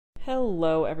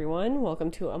Hello, everyone.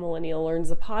 Welcome to A Millennial Learns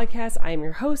the podcast. I am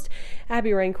your host,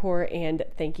 Abby Rancor, and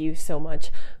thank you so much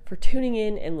for tuning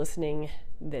in and listening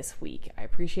this week. I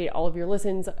appreciate all of your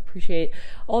listens. I appreciate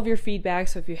all of your feedback.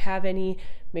 So if you have any,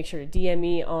 make sure to DM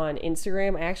me on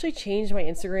Instagram. I actually changed my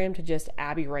Instagram to just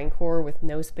Abby Rancor with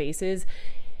no spaces,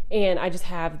 and I just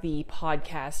have the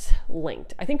podcast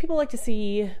linked. I think people like to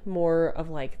see more of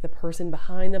like the person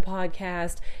behind the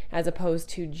podcast as opposed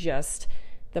to just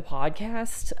the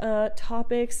podcast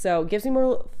topics. So it gives me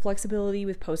more flexibility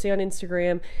with posting on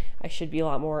Instagram. I should be a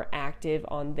lot more active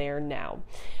on there now.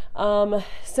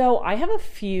 So I have a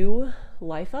few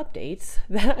life updates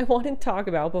that I want to talk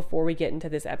about before we get into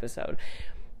this episode.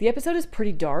 The episode is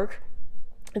pretty dark.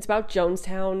 It's about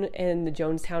Jonestown and the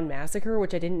Jonestown massacre,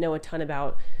 which I didn't know a ton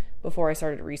about before I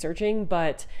started researching,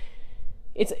 but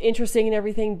it's interesting and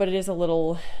everything, but it is a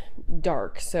little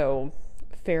dark. So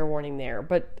fair warning there.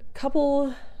 But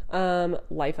couple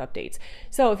life updates.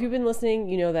 So if you've been listening,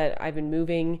 you know that I've been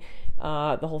moving.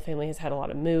 The whole family has had a lot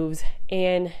of moves.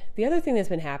 And the other thing that's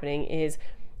been happening is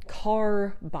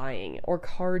car buying or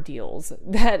car deals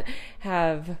that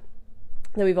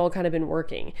we've all kind of been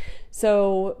working.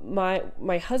 So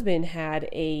my husband had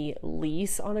a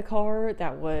lease on a car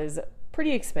that was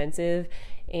pretty expensive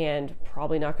and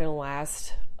probably not going to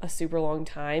last a super long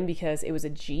time because it was a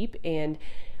Jeep, and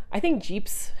I think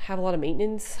Jeeps have a lot of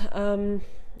maintenance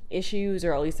issues,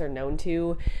 or at least they're known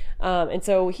to. And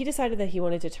so he decided that he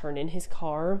wanted to turn in his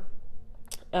car,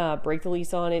 break the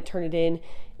lease on it, turn it in,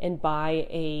 and buy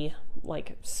a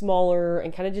like smaller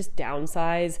and kind of just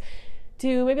downsize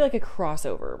to maybe like a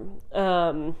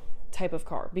crossover type of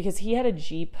car, because he had a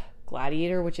Jeep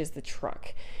Gladiator, which is the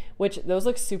truck, which those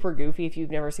look super goofy if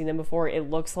you've never seen them before. It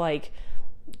looks like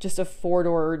just a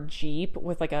 4-door Jeep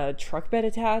with like a truck bed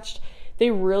attached. They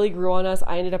really grew on us.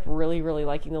 I ended up really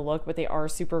liking the look, but they are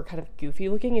super kind of goofy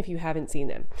looking if you haven't seen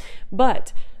them.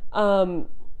 But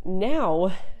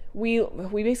now we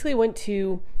basically went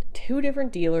to 2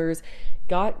 different dealers,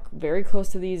 got very close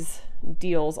to these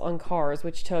deals on cars,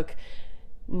 which took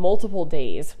multiple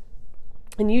days.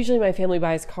 And usually my family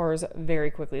buys cars very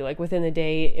quickly. Like within the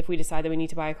day, if we decide that we need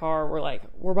to buy a car,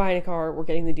 we're buying a car, we're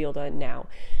getting the deal done now.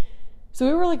 So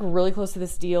we were like really close to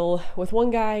this deal with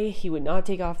one guy. He would not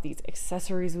take off these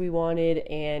accessories we wanted,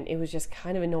 and it was just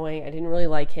kind of annoying. I didn't really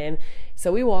like him.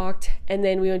 So we walked, and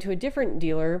then we went to a different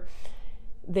dealer.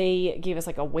 They gave us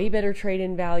like a way better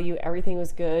trade-in value. Everything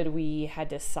was good. We had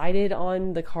decided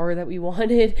on the car that we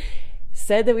wanted,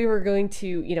 said that we were going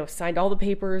to, signed all the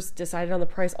papers, decided on the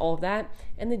price, all of that.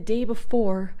 And the day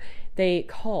before, they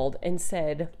called and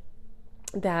said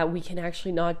that we can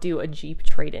actually not do a Jeep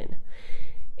trade-in,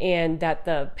 and that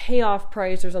the payoff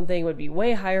price or something would be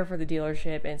way higher for the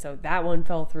dealership. And so that one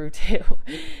fell through too.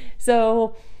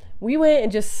 So we went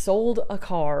and just sold a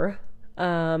car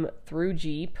through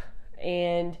Jeep,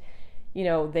 and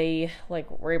they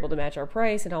were able to match our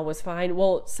price and all was fine.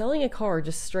 Well, selling a car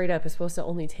just straight up is supposed to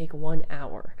only take 1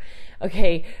 hour.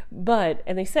 Okay.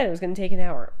 And they said it was going to take an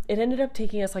hour. It ended up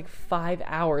taking us like 5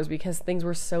 hours because things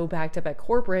were so backed up at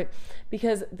corporate,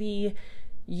 because the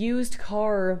used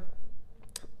car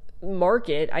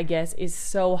market, I guess, is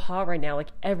so hot right now. Like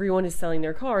everyone is selling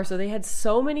their car. So they had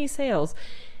so many sales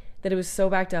that it was so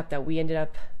backed up that we ended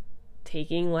up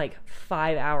taking like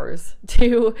 5 hours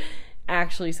to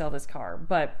actually sell this car.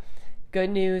 But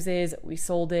good news is we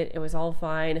sold it. It was all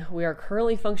fine. We are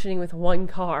currently functioning with 1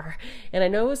 car. And I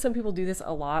know some people do this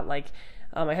a lot. Like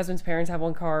my husband's parents have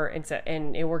 1 car,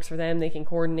 and it works for them. They can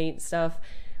coordinate stuff.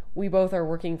 We both are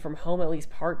working from home at least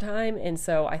part-time, and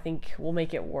so I think we'll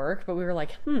make it work. But we were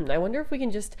like, I wonder if we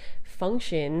can just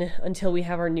function until we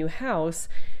have our new house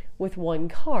with 1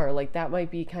 car. Like that might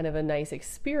be kind of a nice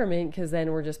experiment, because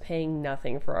then we're just paying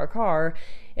nothing for our car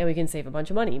and we can save a bunch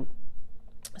of money.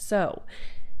 So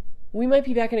we might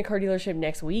be back in a car dealership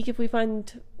next week if we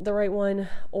find the right one,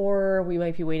 or we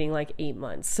might be waiting like 8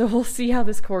 months. So we'll see how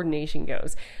this coordination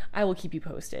goes. I will keep you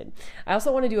posted. I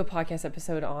also want to do a podcast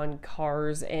episode on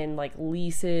cars and like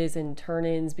leases and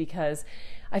turn-ins, because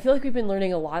I feel like we've been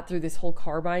learning a lot through this whole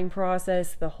car buying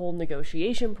process, the whole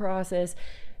negotiation process.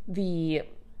 They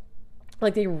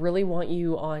really want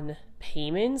you on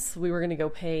payments. We were going to go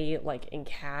pay like in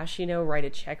cash, write a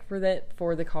check for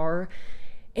the car.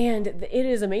 And it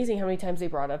is amazing how many times they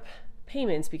brought up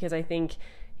payments, because I think,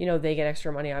 they get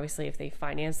extra money, obviously, if they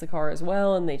finance the car as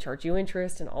well, and they charge you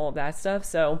interest and all of that stuff.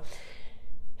 So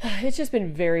it's just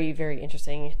been very, very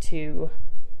interesting to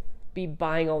be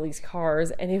buying all these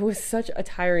cars. And it was such a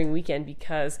tiring weekend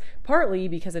partly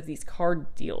because of these car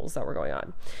deals that were going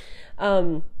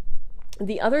on.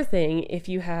 The other thing, if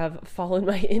you have followed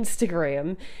my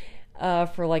Instagram,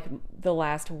 for like the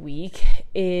last week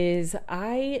is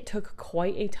I took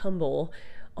quite a tumble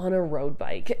on a road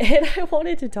bike, and I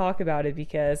wanted to talk about it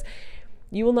because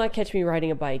you will not catch me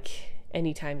riding a bike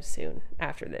anytime soon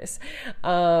after this.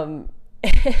 And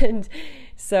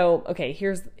so, okay,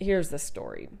 here's the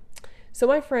story. So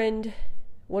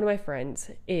one of my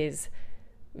friends is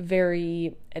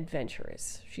very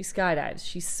adventurous. She skydives,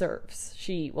 she surfs,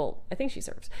 I think she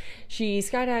surfs. She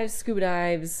skydives, scuba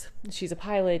dives, she's a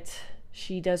pilot,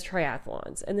 she does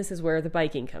triathlons, and this is where the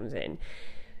biking comes in.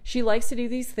 She likes to do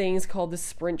these things called the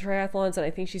sprint triathlons, and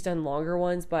I think she's done longer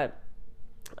ones, but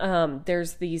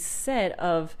there's these set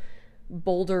of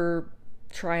Boulder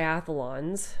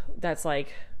triathlons that's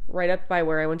like right up by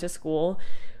where I went to school,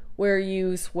 where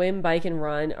you swim, bike, and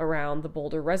run around the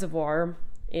Boulder Reservoir.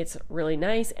 It's really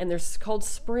nice, and they're called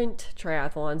sprint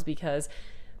triathlons because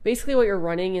basically what you're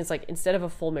running is like, instead of a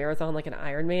full marathon like an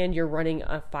Ironman, you're running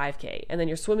a 5K, and then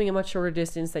you're swimming a much shorter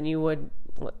distance than you would,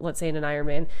 let's say, in an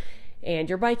Ironman, and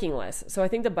you're biking less. So I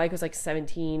think the bike was like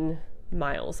 17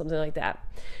 miles, something like that.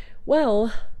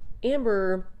 Well,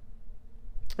 Amber,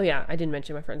 oh yeah, I didn't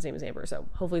mention my friend's name is Amber, so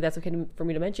hopefully that's okay for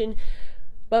me to mention.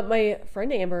 But my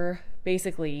friend Amber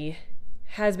basically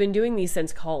has been doing these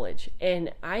since college,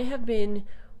 and I have been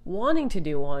wanting to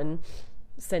do one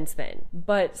since then,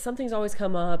 but something's always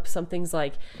come up. Something's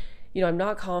like, I'm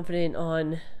not confident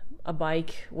on a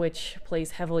bike, which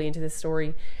plays heavily into this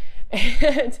story.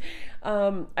 And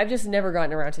I've just never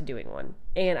gotten around to doing one,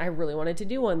 and I really wanted to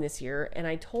do one this year, and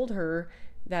I told her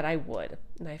that I would,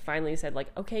 and I finally said, like,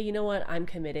 okay, you know what, I'm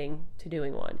committing to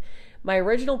doing one. My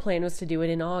original plan was to do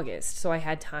it in August, so I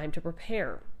had time to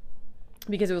prepare,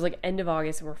 because it was like end of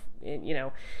August,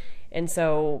 and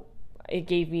so it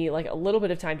gave me like a little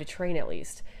bit of time to train at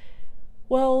least.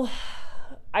 Well,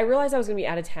 I realized I was going to be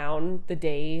out of town the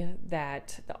day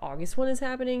that the August one is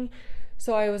happening.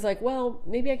 So I was like, well,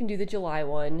 maybe I can do the July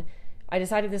one. I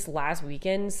decided this last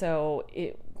weekend, so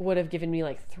it would have given me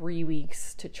like 3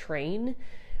 weeks to train,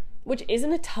 which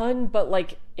isn't a ton, but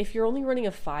like if you're only running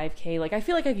a 5K, like I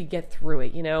feel like I could get through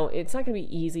it, It's not going to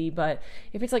be easy, but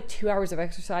if it's like 2 hours of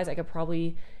exercise, I could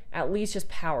probably at least just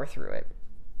power through it.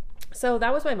 So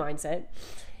that was my mindset.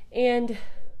 And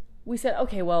we said,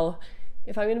 okay, well,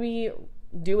 if I'm going to be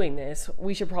doing this,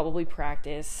 we should probably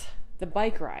practice the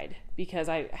bike ride, because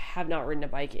I have not ridden a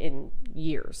bike in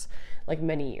years, like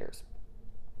many years.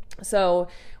 So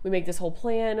we make this whole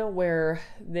plan where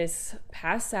this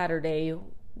past Saturday,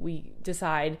 we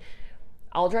decide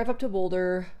I'll drive up to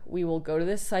Boulder. We will go to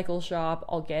this cycle shop.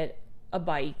 I'll get a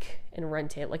bike and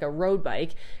rent it, like a road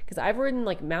bike, because I've ridden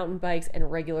like mountain bikes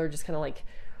and regular, just kind of like,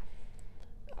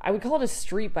 I would call it a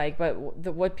street bike, but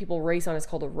what people race on is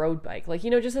called a road bike. Like,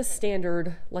 just a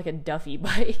standard, like a Duffy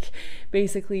bike,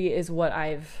 basically, is what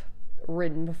I've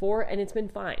ridden before, and it's been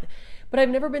fine. But I've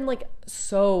never been like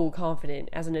so confident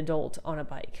as an adult on a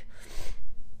bike.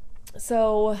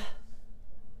 So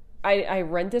I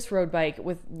rent this road bike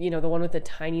with, the one with the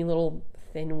tiny little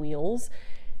thin wheels,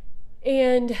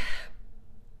 and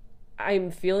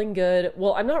I'm feeling good.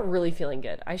 Well, I'm not really feeling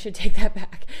good. I should take that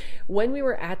back. When we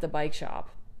were at the bike shop,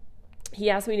 he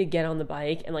asked me to get on the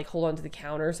bike and like hold on to the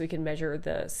counter so we could measure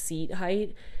the seat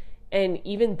height. And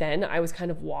even then I was kind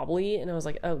of wobbly, and I was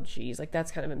like, oh geez, like that's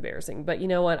kind of embarrassing, but you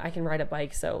know what? I can ride a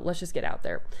bike. So let's just get out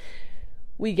there.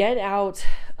 We get out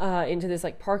into this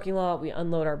like parking lot. We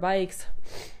unload our bikes.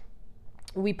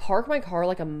 We park my car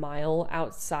like a mile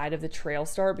outside of the trail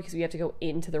start, because we have to go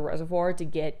into the reservoir to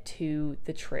get to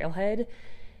the trailhead.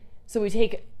 So we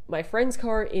take my friend's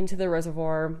car into the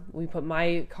reservoir. We put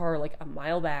my car like a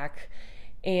mile back,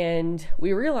 and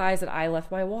we realized that I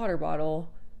left my water bottle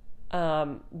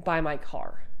by my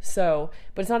car. So,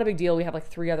 but it's not a big deal. We have like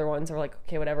 3 other ones. So we're like,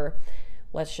 okay, whatever.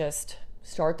 Let's just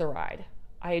start the ride.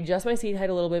 I adjust my seat height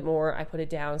a little bit more. I put it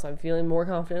down, so I'm feeling more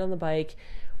confident on the bike.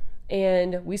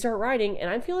 And we start riding, and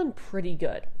I'm feeling pretty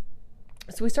good.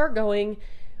 So we start going.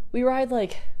 We ride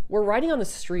like, we're riding on the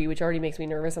street, which already makes me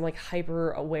nervous. I'm like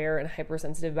hyper aware and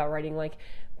hypersensitive about riding like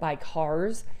by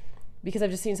cars, because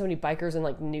I've just seen so many bikers and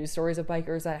like news stories of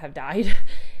bikers that have died.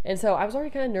 And so I was already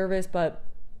kind of nervous, but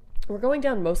we're going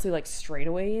down mostly like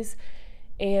straightaways,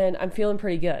 and I'm feeling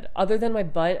pretty good. Other than my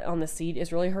butt on the seat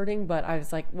is really hurting, but I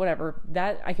was like, whatever,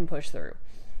 that I can push through.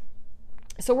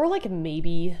 So we're like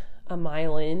maybe a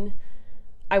mile in,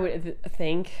 I would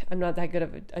think. I'm not that good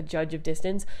of a judge of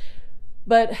distance,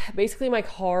 but basically my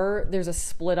car, there's a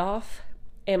split off,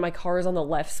 and my car is on the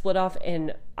left split off.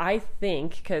 And I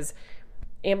think, because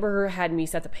Amber had me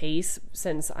set the pace,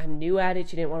 since I'm new at it,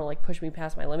 she didn't want to like push me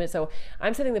past my limit, so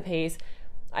I'm setting the pace.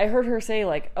 I heard her say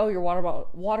like, oh, your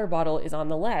water bottle is on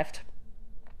the left.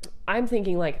 I'm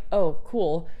thinking like, oh,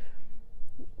 cool.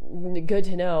 good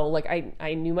to know. Like,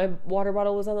 I knew my water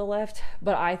bottle was on the left,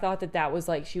 but I thought that was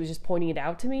like, she was just pointing it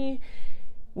out to me.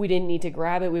 We didn't need to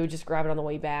grab it. We would just grab it on the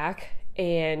way back.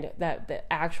 And that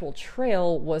the actual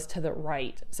trail was to the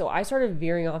right. So I started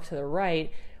veering off to the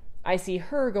right. I see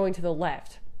her going to the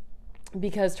left,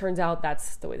 because turns out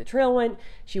that's the way the trail went.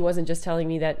 She wasn't just telling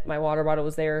me that my water bottle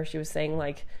was there. She was saying,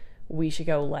 like, we should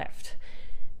go left.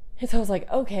 And so I was like,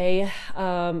 okay.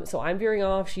 So I'm veering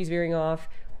off, she's veering off.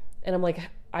 And I'm like,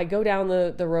 I go down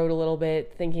the road a little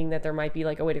bit, thinking that there might be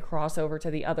like a way to cross over to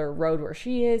the other road where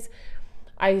she is.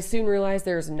 I soon realize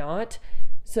there's not.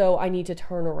 So I need to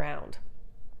turn around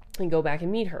and go back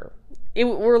and meet her.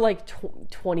 We're like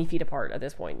 20 feet apart at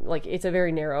this point. Like, it's a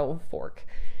very narrow fork.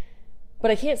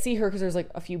 But I can't see her because there's like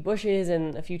a few bushes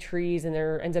and a few trees, and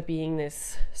there ends up being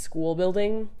this school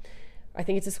building. I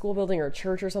think it's a school building or a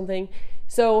church or something.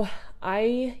 So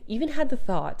I even had the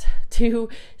thought to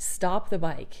stop the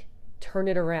bike, turn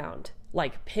it around,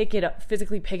 like pick it up,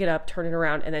 physically pick it up, turn it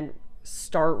around, and then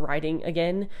start riding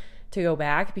again to go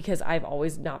back, because I've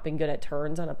always not been good at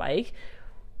turns on a bike.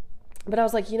 But I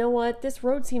was like, you know what? This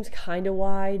road seems kind of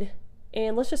wide,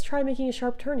 and let's just try making a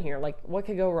sharp turn here. Like, what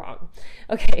could go wrong?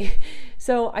 Okay,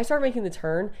 so I start making the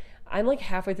turn. I'm like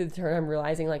halfway through the turn, I'm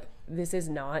realizing like this is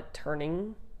not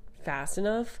turning fast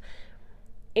enough.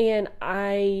 And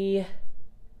I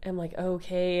am like,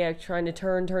 okay, I'm trying to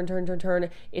turn.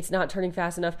 It's not turning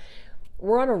fast enough.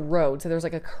 We're on a road, so there's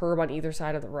like a curb on either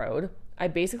side of the road. I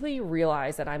basically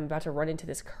realize that I'm about to run into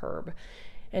this curb.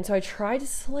 And so I try to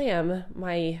slam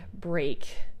my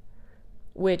brake,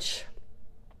 which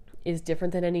is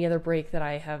different than any other brake that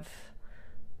I have,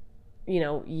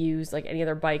 used, like any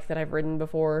other bike that I've ridden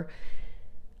before.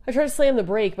 I try to slam the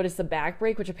brake, but it's the back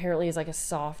brake, which apparently is like a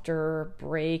softer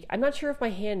brake. I'm not sure if my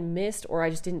hand missed, or I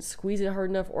just didn't squeeze it hard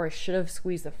enough, or I should have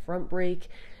squeezed the front brake.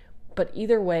 But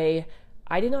either way,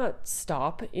 I did not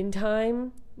stop in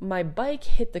time. My bike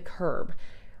hit the curb,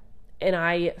 and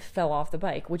I fell off the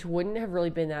bike, which wouldn't have really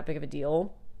been that big of a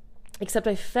deal, except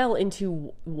I fell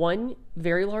into one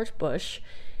very large bush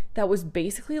that was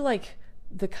basically like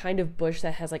the kind of bush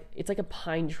that has like, it's like a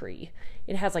pine tree.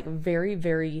 It has like very,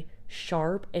 very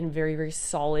sharp and very, very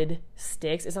solid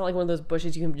sticks. It's not like one of those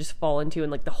bushes you can just fall into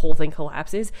and like the whole thing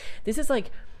collapses. This is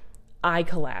like, I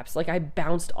collapsed. Like, I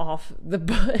bounced off the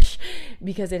bush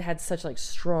because it had such like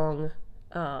strong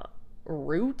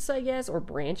roots, I guess, or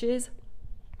branches.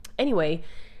 Anyway,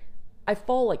 I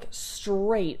fall like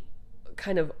straight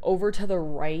kind of over to the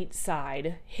right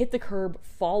side, hit the curb,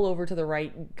 fall over to the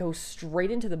right, go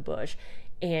straight into the bush,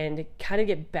 and kind of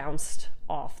get bounced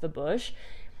off the bush.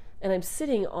 And I'm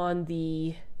sitting on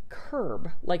the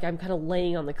curb, like I'm kind of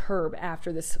laying on the curb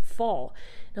after this fall.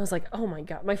 And I was like, oh my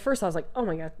God. My first thought was like, oh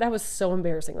my God, that was so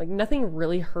embarrassing. Like, nothing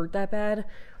really hurt that bad,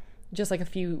 just like a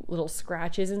few little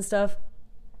scratches and stuff.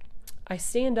 I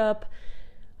stand up.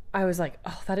 I was like,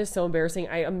 oh, that is so embarrassing.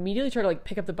 I immediately try to like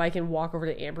pick up the bike and walk over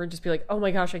to Amber and just be like, oh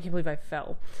my gosh, I can't believe I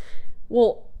fell.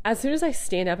 Well, as soon as I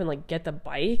stand up and like get the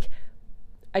bike,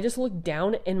 I just look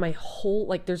down and my whole,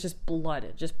 like, there's just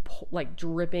blood just like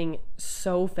dripping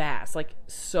so fast. Like,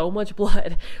 so much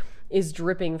blood is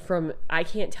dripping from, I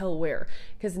can't tell where,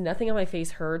 because nothing on my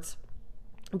face hurts,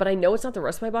 but I know it's not the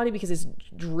rest of my body because it's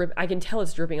I can tell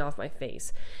it's dripping off my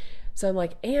face. So I'm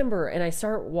like, Amber, and I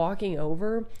start walking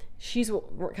over. She's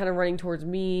kind of running towards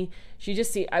me. She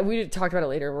just we talked about it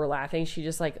later. We're laughing. She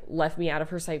just like left me out of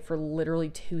her sight for literally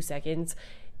 2 seconds.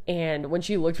 And when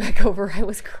she looked back over, I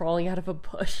was crawling out of a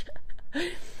bush.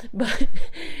 but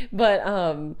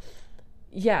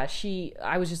yeah,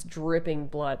 I was just dripping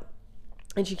blood.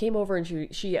 And she came over and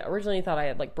she originally thought I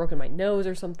had like broken my nose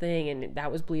or something, and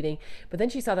that was bleeding. But then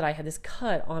she saw that I had this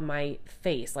cut on my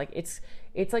face. Like, it's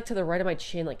like to the right of my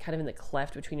chin, like kind of in the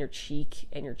cleft between your cheek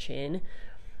and your chin.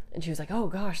 And she was like, oh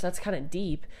gosh, that's kind of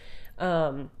deep.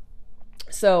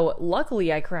 So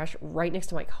luckily I crashed right next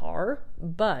to my car,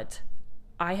 but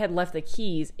I had left the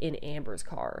keys in Amber's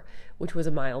car, which was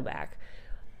a mile back.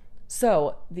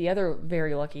 So the other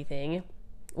very lucky thing,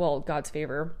 well, God's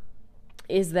favor,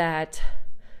 is that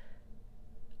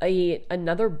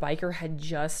another biker had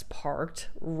just parked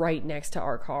right next to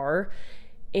our car,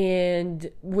 and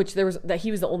he was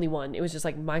the only one. It was just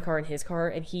like my car and his car,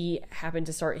 and he happened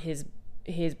to start his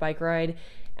bike ride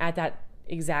at that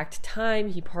exact time.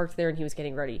 He parked there and he was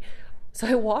getting ready. So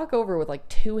I walk over with like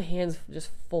 2 hands just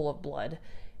full of blood,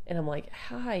 and I'm like,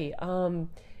 hi,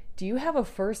 do you have a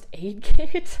first aid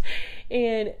kit?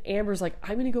 And Amber's like,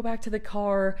 I'm gonna go back to the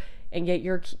car and get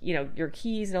your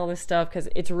keys and all this stuff, because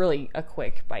it's really a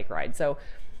quick bike ride. So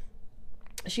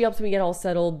she helps me get all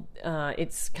settled.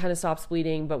 It's kind of stops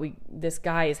bleeding, but this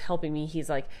guy is helping me. He's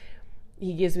like,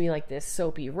 he gives me like this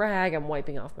soapy rag. I'm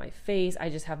wiping off my face. I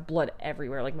just have blood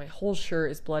everywhere. Like my whole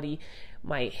shirt is bloody.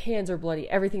 My hands are bloody.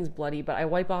 Everything's bloody, but I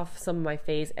wipe off some of my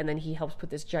face, and then he helps put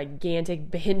this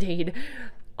gigantic Band-Aid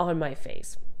on my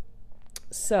face.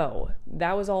 So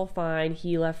that was all fine.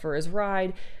 He left for his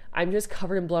ride. I'm just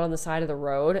covered in blood on the side of the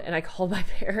road, and I called my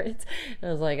parents, and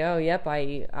I was like, oh, yep,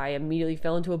 I immediately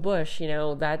fell into a bush.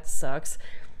 That sucks.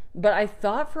 But I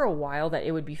thought for a while that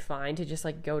it would be fine to just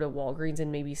like go to Walgreens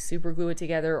and maybe super glue it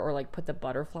together, or like put the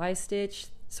butterfly stitch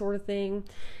sort of thing.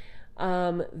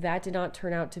 That did not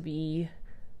turn out to be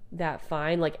that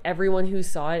fine. Like everyone who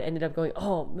saw it ended up going,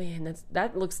 oh man,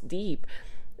 that looks deep.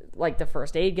 Like the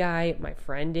first aid guy, my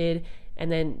friend did, and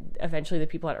then eventually the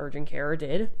people at urgent care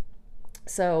did.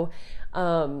 So,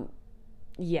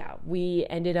 yeah, we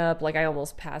ended up, like, I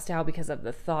almost passed out because of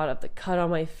the thought of the cut on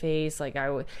my face. Like I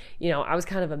was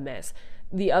kind of a mess.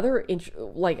 The other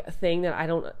thing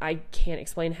that I can't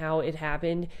explain how it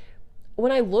happened.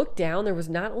 When I looked down, there was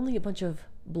not only a bunch of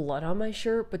blood on my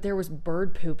shirt, but there was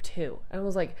bird poop too. And I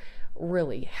was like,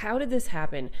 really? How did this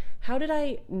happen? How did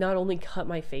I not only cut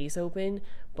my face open,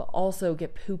 but also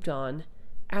get pooped on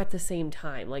at the same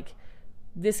time? Like,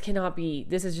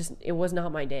 it was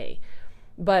not my day.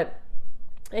 But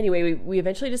anyway, we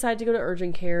eventually decided to go to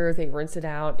urgent care. They rinsed it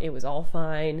out. It was all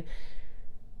fine.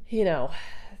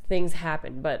 Things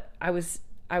happen. But I was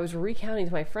recounting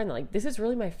to my friend, like, this is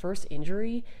really my first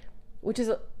injury, which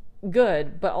is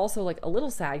good, but also like a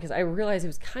little sad, because I realized it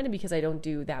was kind of because I don't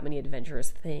do that many adventurous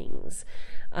things.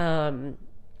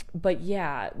 But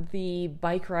yeah, the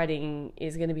bike riding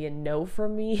is going to be a no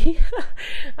from me.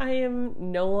 I am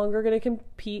no longer going to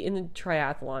compete in the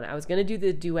triathlon. I was going to do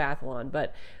the duathlon,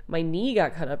 but my knee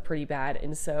got cut up pretty bad.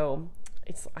 And so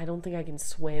I don't think I can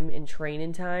swim and train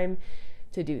in time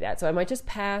to do that. So I might just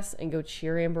pass and go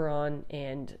cheer Amber on,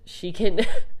 and she can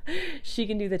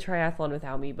do the triathlon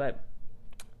without me. But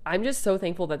I'm just so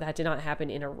thankful that did not happen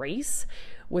in a race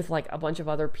with like a bunch of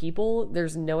other people.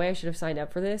 There's no way I should have signed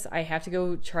up for this. I have to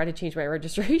go try to change my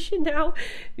registration now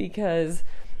because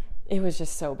it was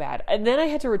just so bad. And then I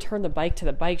had to return the bike to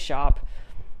the bike shop,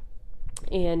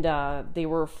 and they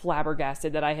were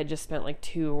flabbergasted that I had just spent like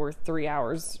 2 or 3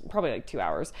 hours, probably like 2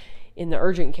 hours in the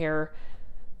urgent care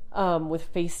with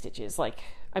face stitches. Like,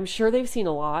 I'm sure they've seen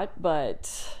a lot,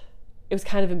 but it was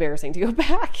kind of embarrassing to go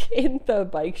back in the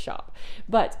bike shop.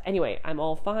 But anyway, I'm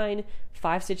all fine.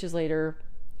 5 stitches later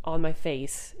on my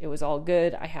face, it was all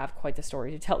good. I have quite the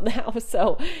story to tell now.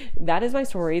 So that is my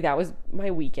story. That was my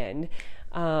weekend.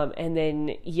 And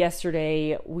then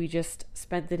yesterday we just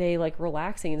spent the day like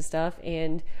relaxing and stuff,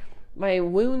 and my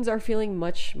wounds are feeling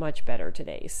much, much better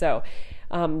today. So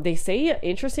they say,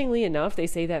 interestingly enough, they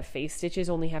say that face stitches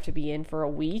only have to be in for a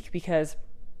week, because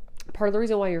part of the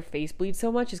reason why your face bleeds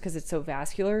so much is because it's so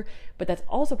vascular, but that's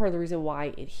also part of the reason why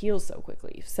it heals so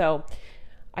quickly. So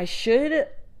I should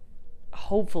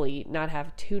hopefully not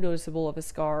have too noticeable of a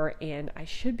scar, and I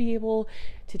should be able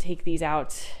to take these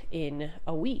out in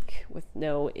a week with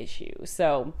no issue.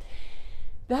 So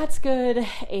that's good.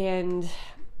 And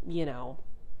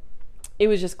it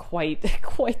was just quite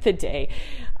the day.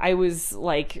 I was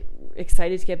like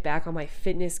excited to get back on my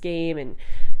fitness game and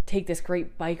take this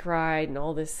great bike ride and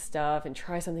all this stuff and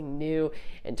try something new.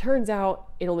 And turns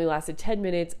out it only lasted 10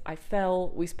 minutes. I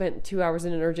fell. We spent 2 hours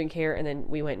in an urgent care, and then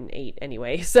we went and ate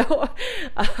anyway. So,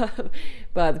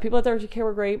 but the people at the urgent care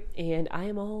were great, and I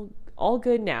am all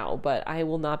good now, but I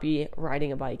will not be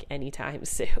riding a bike anytime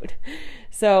soon.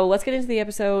 So let's get into the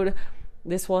episode.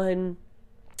 This one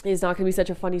is not going to be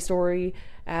such a funny story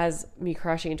as me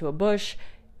crashing into a bush.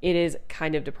 It is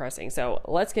kind of depressing. So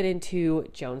let's get into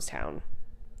Jonestown.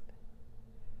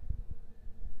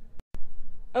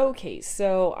 Okay,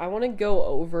 so I want to go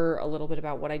over a little bit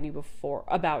about what I knew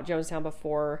about Jonestown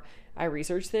before I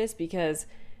researched this, because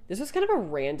this was kind of a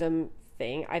random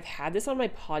thing. I've had this on my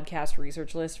podcast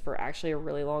research list for actually a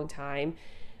really long time,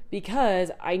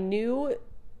 because I knew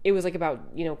it was like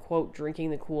about, quote, drinking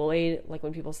the Kool-Aid. Like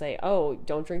when people say, oh,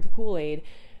 don't drink the Kool-Aid.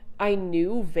 I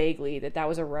knew vaguely that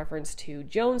was a reference to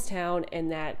Jonestown, and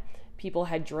that people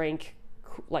had drank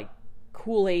like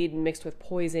Kool-Aid mixed with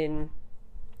poison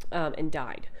and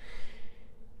died.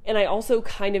 And I also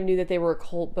kind of knew that they were a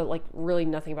cult, but like really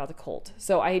nothing about the cult.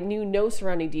 So I knew no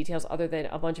surrounding details other than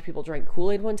a bunch of people drank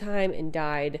Kool-Aid one time and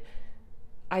died.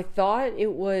 I thought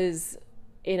it was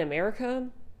in America.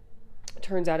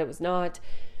 Turns out it was not.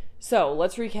 So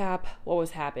let's recap what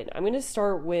was happening. I'm going to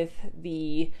start with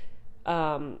the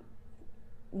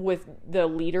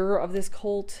leader of this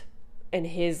cult and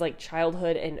his like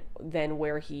childhood, and then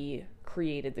where he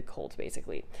created the cult,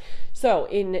 basically. So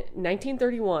in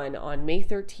 1931, on May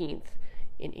 13th,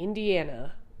 in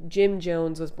Indiana, Jim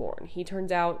Jones was born. He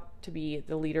turns out to be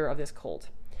the leader of this cult.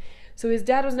 So his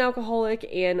dad was an alcoholic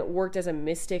and worked as a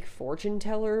mystic fortune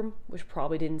teller, which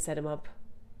probably didn't set him up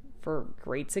for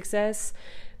great success.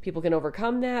 People can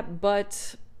overcome that,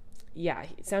 but yeah,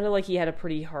 it sounded like he had a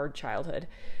pretty hard childhood.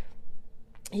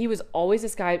 He was always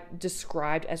this guy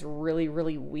described as really,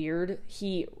 really weird.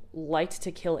 He liked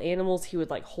to kill animals. He would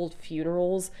like hold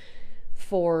funerals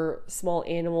for small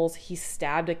animals. He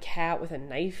stabbed a cat with a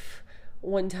knife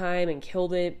one time and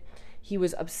killed it. He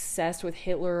was obsessed with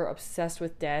Hitler, obsessed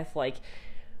with death. Like,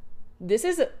 this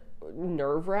is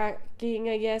nerve-wracking,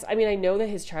 I guess. I mean, I know that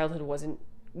his childhood wasn't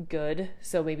good,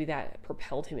 so maybe that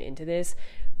propelled him into this,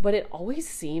 but it always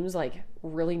seems like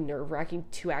really nerve-wracking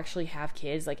to actually have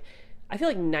kids. Like, I feel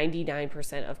like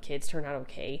 99% of kids turn out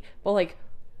okay, but like,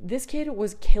 this kid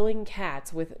was killing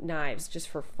cats with knives just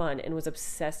for fun and was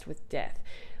obsessed with death.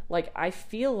 Like, I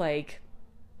feel like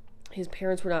his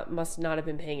parents must not have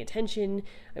been paying attention.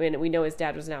 I mean, we know his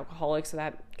dad was an alcoholic, so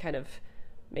that kind of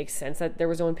makes sense that there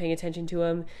was no one paying attention to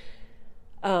him.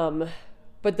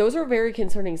 But those are very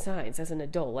concerning signs as an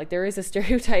adult. Like, there is a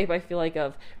stereotype, I feel like,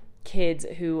 of kids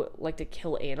who like to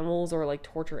kill animals or like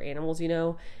torture animals,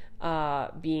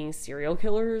 being serial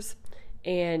killers.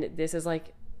 And this is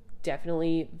like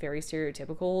definitely very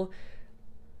stereotypical.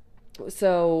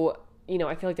 So,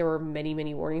 I feel like there were many,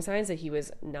 many warning signs that he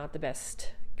was not the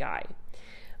best guy.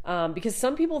 Because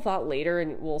some people thought later,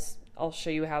 and I'll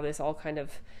show you how this all kind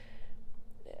of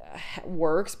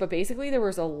works, but basically there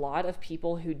was a lot of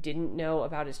people who didn't know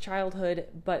about his childhood,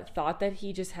 but thought that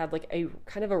he just had like a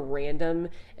kind of a random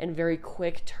and very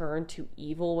quick turn to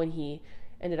evil when he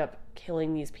ended up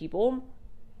killing these people.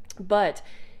 But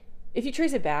if you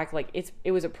trace it back, like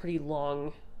it was a pretty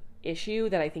long issue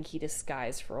that I think he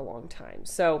disguised for a long time.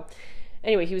 So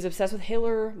anyway, he was obsessed with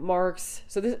Hitler, Marx.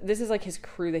 So this is like his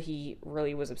crew that he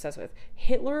really was obsessed with.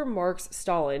 Hitler, Marx,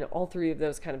 Stalin, all three of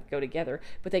those kind of go together,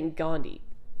 but then Gandhi.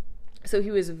 So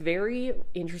he was very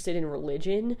interested in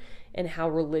religion and how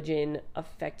religion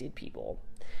affected people.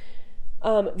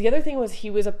 The other thing was he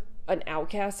was an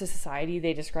outcast to society.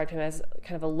 They described him as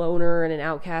kind of a loner and an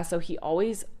outcast. So he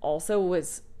always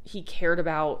he cared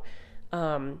about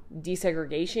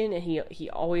desegregation, and he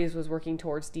always was working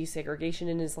towards desegregation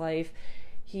in his life.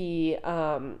 He,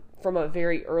 from a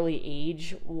very early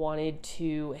age, wanted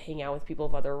to hang out with people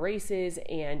of other races,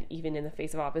 and even in the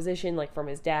face of opposition, like from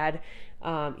his dad,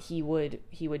 he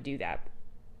would do that.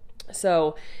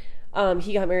 So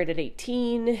he got married at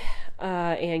 18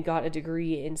 and got a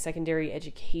degree in secondary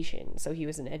education. So he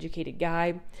was an educated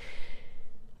guy.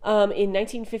 In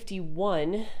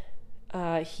 1951,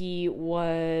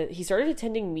 he started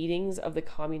attending meetings of the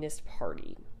Communist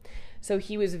Party. So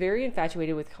he was very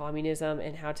infatuated with communism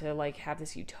and how to like have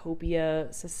this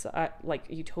utopian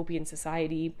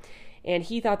society. And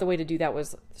he thought the way to do that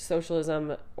was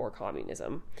socialism or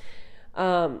communism.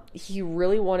 He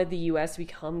really wanted the US to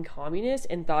become communist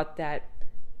and thought that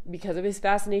because of his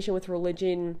fascination with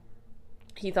religion,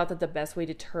 he thought that the best way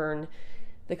to turn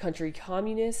the country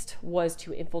communist was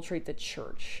to infiltrate the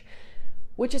church.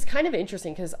 Which is kind of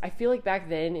interesting because I feel like back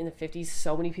then in the 50s,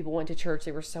 so many people went to church.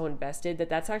 They were so invested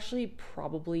that's actually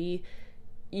probably,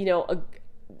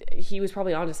 he was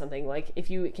probably onto something. Like, if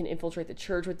you can infiltrate the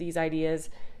church with these ideas,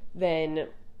 then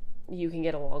you can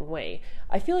get a long way.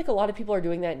 I feel like a lot of people are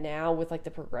doing that now with like the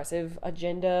progressive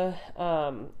agenda.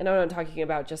 And I'm not talking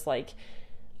about just like,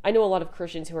 I know a lot of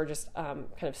Christians who are just kind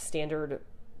of standard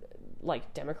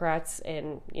like Democrats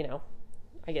and,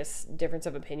 I guess difference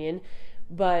of opinion.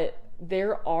 But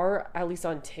there are, at least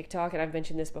on TikTok, and I've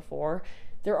mentioned this before,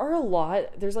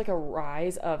 there's like a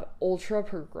rise of ultra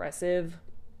progressive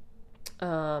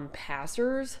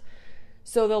pastors.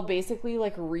 So they'll basically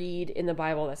like read in the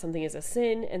Bible that something is a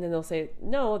sin, and then they'll say,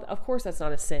 no, of course that's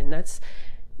not a sin.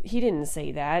 He didn't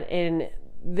say that. And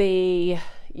they,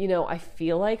 I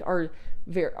feel like are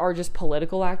just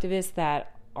political activists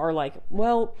that are like,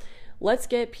 well, let's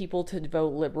get people to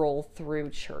vote liberal through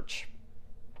church.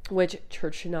 Which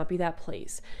church should not be that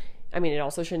place. I mean, it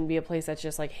also shouldn't be a place that's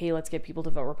just like, hey, let's get people to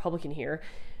vote Republican here.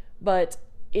 But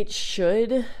it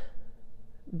should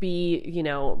be,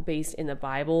 based in the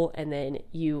Bible, and then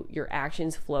your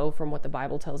actions flow from what the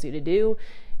Bible tells you to do,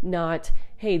 not,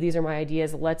 hey, these are my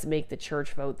ideas, let's make the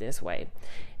church vote this way.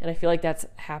 And I feel like that's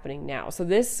happening now. So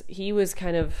he was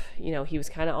kind of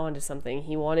onto something.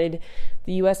 He wanted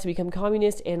the US to become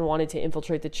communist and wanted to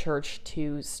infiltrate the church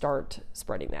to start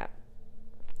spreading that.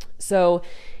 So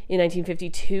in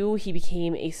 1952, he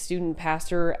became a student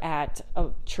pastor at a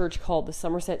church called the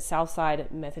Somerset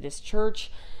Southside Methodist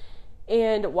Church.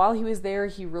 And while he was there,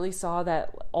 he really saw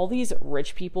that all these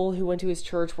rich people who went to his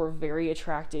church were very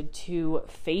attracted to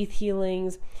faith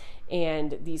healings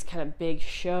and these kind of big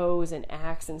shows and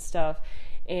acts and stuff.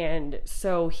 And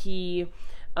so he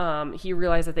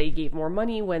realized that they gave more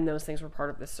money when those things were part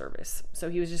of the service. So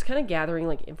he was just kind of gathering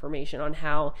like information on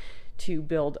how to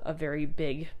build a very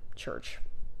big church.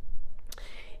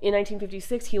 In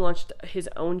 1956, he launched his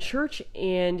own church,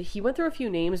 and he went through a few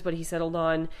names, but he settled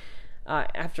on,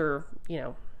 after,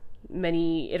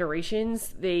 many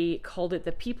iterations, they called it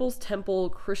the People's Temple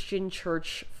Christian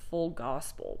Church Full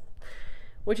Gospel,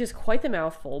 which is quite the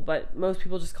mouthful, but most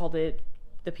people just called it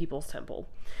the People's Temple.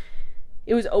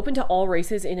 It was open to all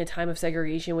races in a time of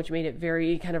segregation, which made it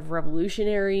very kind of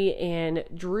revolutionary and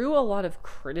drew a lot of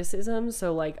criticism.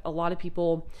 So like a lot of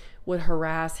people would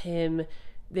harass him.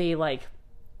 They like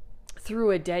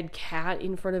threw a dead cat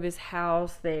in front of his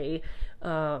house. They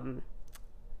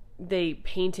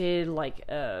painted like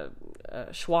a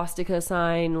swastika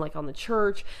sign like on the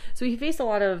church. So he faced a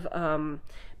lot of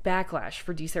backlash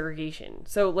for desegregation.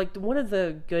 So like one of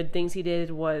the good things he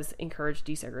did was encourage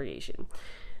desegregation.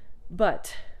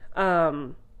 But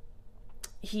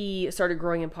he started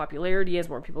growing in popularity as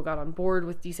more people got on board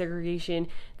with desegregation.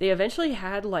 They eventually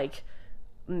had like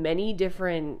many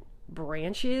different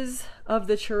branches of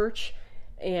the church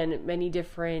and many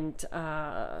different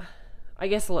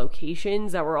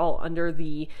locations that were all under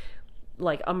the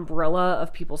like umbrella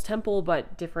of People's Temple,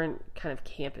 but different kind of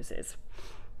campuses.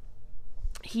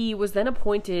 He was then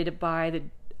appointed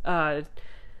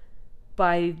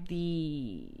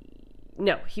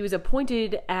he was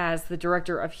appointed as the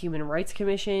director of Human Rights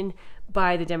Commission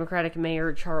by the Democratic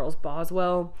Mayor Charles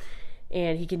Boswell,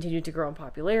 and he continued to grow in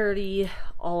popularity,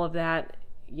 all of that.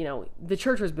 The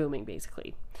church was booming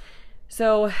basically.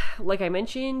 So, like I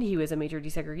mentioned, he was a major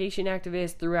desegregation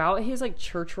activist. Throughout his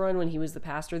church run when he was the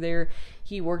pastor there,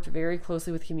 he worked very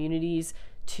closely with communities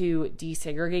to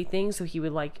desegregate things. So he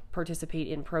would participate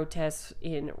in protests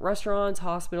in restaurants,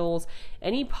 hospitals,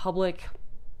 any public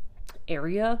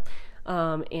area,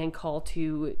 and call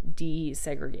to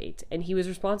desegregate. And he was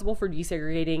responsible for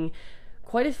desegregating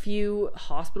quite a few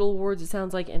hospital wards, it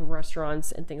sounds like, and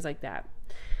restaurants and things like that.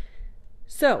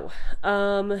 So,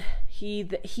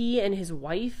 he and his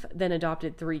wife then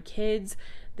adopted 3 kids.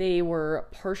 They were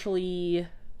partially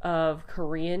of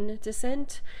Korean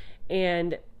descent,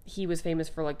 and he was famous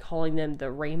for calling them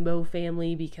the Rainbow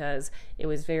Family because it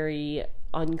was very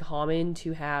uncommon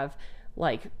to have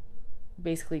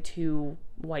basically 2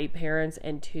 white parents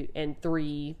and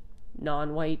 3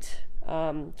 non-white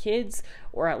kids,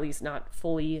 or at least not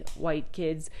fully white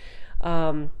kids.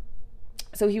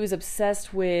 So he was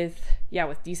obsessed with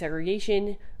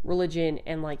desegregation, religion,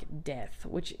 and death,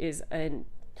 which is an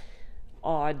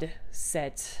odd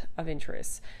set of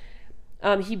interests.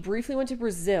 He briefly went to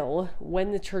Brazil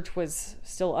when the church was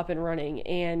still up and running,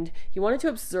 and he wanted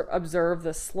to observe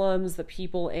the slums, the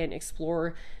people, and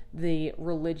explore the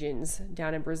religions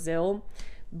down in Brazil.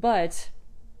 But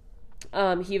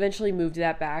he eventually moved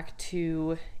that back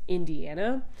to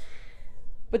Indiana.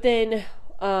 But then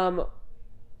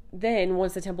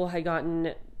once the temple had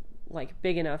gotten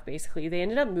big enough, basically, they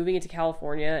ended up moving it to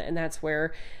California, and that's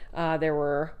where there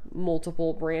were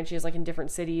multiple branches in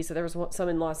different cities. So there was some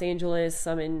in Los Angeles,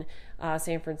 some in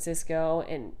San Francisco,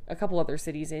 and a couple other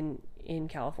cities in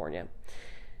California.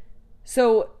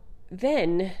 So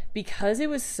then, because it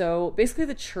was so, basically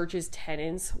the church's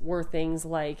tenets were things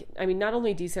not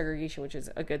only desegregation, which is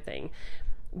a good thing,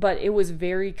 but it was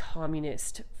very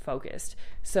communist focused.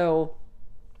 So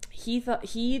he thought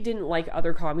he didn't like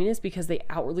other communists because they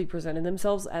outwardly presented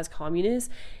themselves as communists,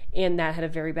 and that had a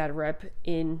very bad rep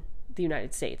in the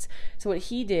United States. So what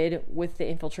he did with the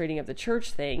infiltrating of the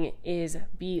church thing is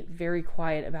be very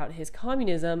quiet about his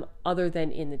communism other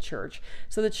than in the church.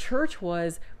 So the church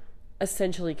was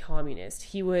essentially communist.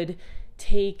 He would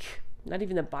take not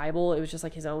even the Bible, it was just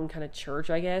his own kind of church,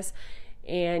 I guess,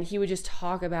 and he would just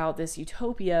talk about this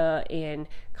utopia and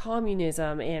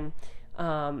communism and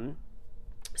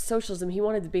socialism. He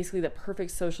wanted basically the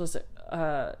perfect socialist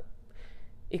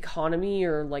economy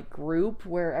or group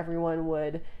where everyone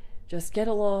would just get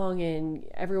along and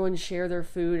everyone share their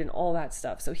food and all that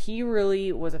stuff. So he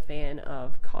really was a fan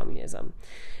of communism.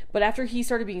 But after he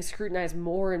started being scrutinized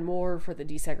more and more for the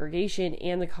desegregation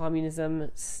and the communism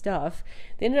stuff,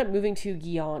 they ended up moving to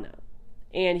Guyana.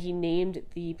 And he named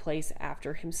the place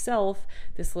after himself,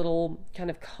 this little kind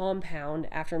of compound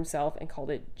after himself, and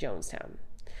called it Jonestown.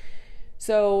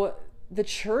 So the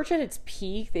church at its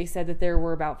peak, they said that there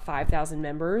were about 5,000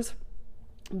 members.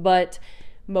 But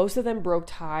Most of them broke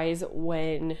ties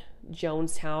when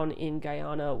Jonestown in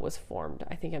Guyana was formed.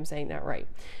 I think I'm saying that right.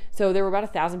 So there were about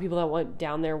 1,000 people that went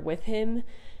down there with him.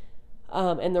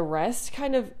 And the rest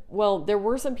there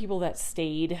were some people that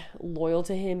stayed loyal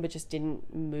to him, but just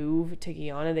didn't move to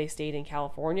Guyana. They stayed in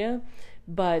California.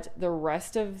 But the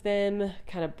rest of them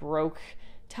kind of broke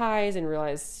ties and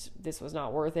realized this was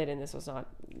not worth it and this was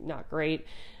not great.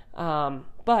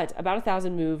 But about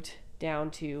 1,000 moved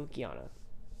down to Guyana.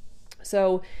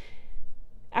 So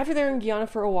after they're in Guyana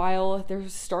for a while, there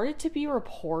started to be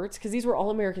reports, because these were all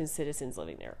American citizens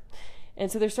living there.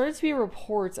 And so there started to be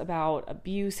reports about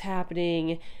abuse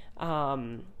happening,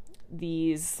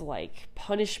 these like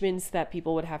punishments that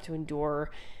people would have to endure,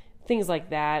 things like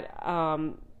that.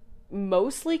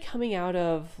 Mostly coming out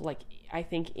of I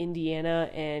think Indiana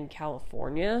and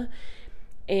California.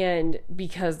 And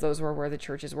because those were where the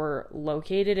churches were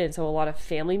located. And so a lot of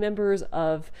family members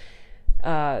of,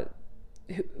 a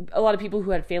lot of people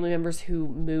who had family members who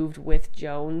moved with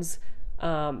Jones,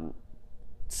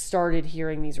 started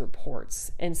hearing these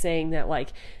reports and saying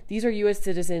that these are U.S.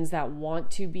 citizens that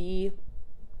want to be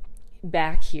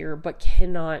back here but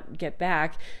cannot get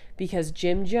back because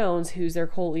Jim Jones, who's their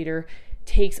cult leader,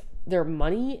 takes their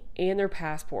money and their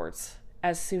passports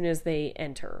as soon as they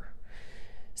enter.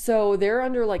 So they're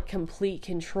under complete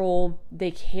control.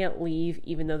 They can't leave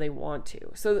even though they want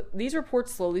to. So these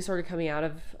reports slowly started coming out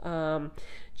of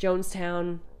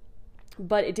Jonestown,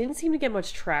 but it didn't seem to get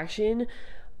much traction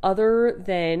other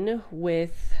than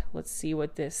with, let's see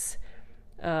what this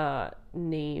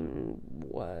name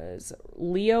was,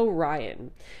 Leo Ryan.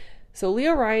 So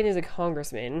Leo Ryan is a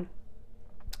congressman,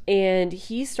 and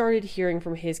he started hearing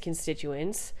from his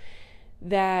constituents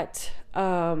that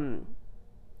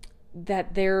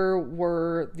that there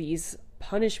were these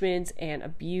punishments and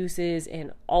abuses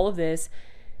and all of this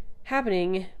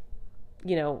happening,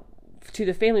 to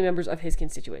the family members of his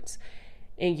constituents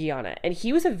in Guyana. And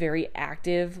he was a very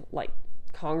active,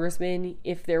 congressman.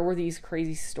 If there were these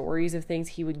crazy stories of things,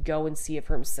 he would go and see it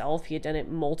for himself. He had done it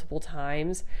multiple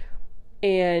times.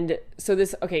 And so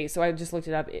so I just looked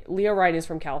it up. Leo Ryan is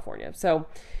from California. So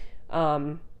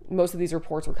most of these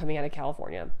reports were coming out of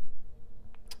California.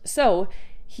 So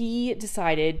he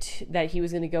decided that he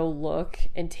was going to go look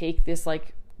and take this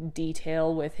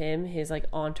detail with him, his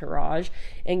entourage,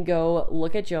 and go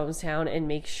look at Jonestown and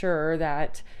make sure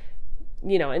that,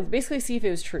 and basically see if it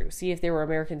was true, see if there were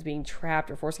Americans being trapped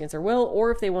or forced against their will,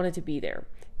 or if they wanted to be there,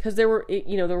 because there were,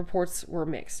 the reports were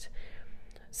mixed.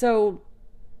 So,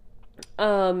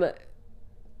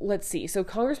 let's see. So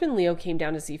Congressman Leo came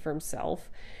down to see for himself,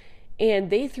 and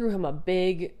they threw him a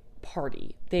big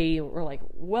party. They were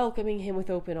welcoming him with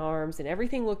open arms, and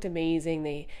everything looked amazing.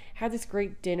 They had this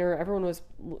great dinner. Everyone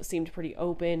seemed pretty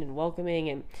open and welcoming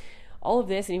and all of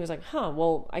this. And he was like,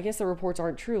 well, I guess the reports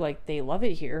aren't true. They love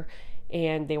it here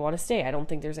and they want to stay. I don't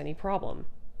think there's any problem.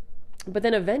 But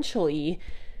then eventually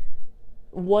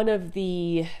one of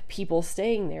the people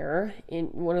staying there,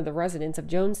 one of the residents of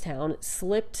Jonestown,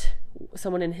 slipped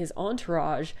someone in his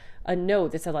entourage a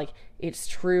note that said it's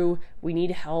true, we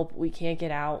need help, we can't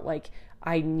get out,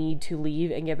 I need to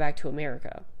leave and get back to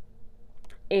America.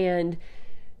 And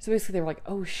so basically they were like,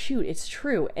 oh shoot, it's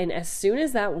true. And as soon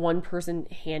as that one person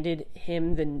handed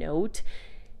him the note,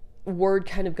 word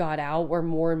kind of got out where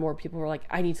more and more people were like,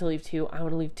 I need to leave too, I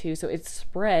want to leave too. So it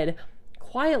spread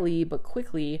quietly but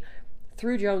quickly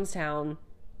through Jonestown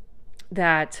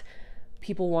that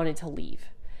people wanted to leave.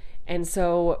 And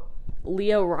so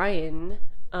Leo Ryan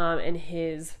and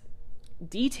his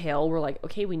detail were like,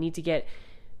 okay, we need to get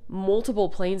multiple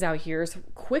planes out here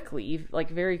quickly,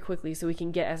 very quickly, so we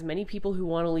can get as many people who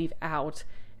want to leave out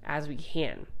as we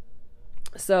can.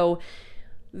 So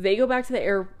they go back to the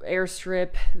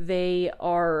airstrip. They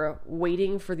are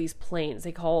waiting for these planes.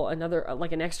 They call another,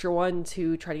 an extra one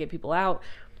to try to get people out.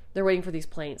 They're waiting for these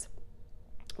planes.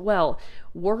 Well,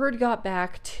 word got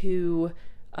back to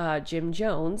Jim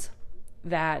Jones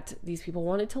that these people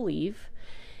wanted to leave,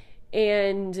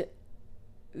 and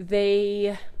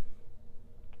they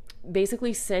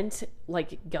basically sent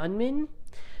gunmen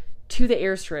to the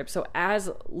airstrip. So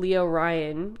as Leo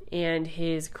Ryan and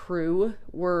his crew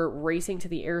were racing to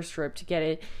the airstrip to get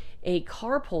it, a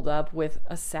car pulled up with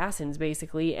assassins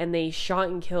basically, and they shot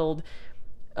and killed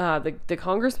the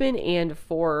congressman and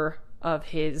 4 of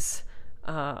his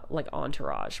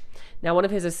entourage. Now, one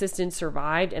of his assistants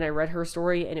survived, and I read her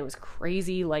story, and it was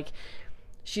crazy.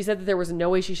 She said that there was no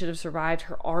way she should have survived.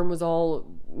 Her arm was all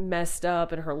messed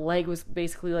up, and her leg was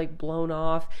basically blown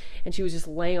off, and she was just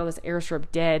laying on this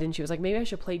airstrip dead. And she was like, maybe I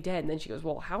should play dead. And then she goes,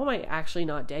 well, how am I actually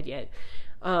not dead yet?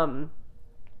 And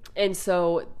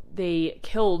so they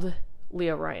killed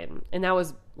Leah Ryan. And that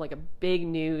was like a big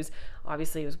news.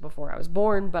 Obviously, it was before I was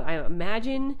born, but I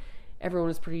imagine everyone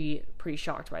was pretty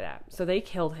shocked by that. So they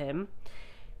killed him.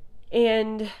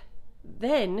 And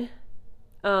then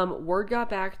word got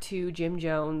back to Jim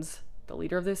Jones, the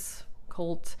leader of this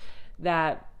cult,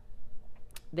 that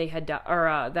they had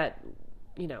that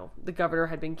the governor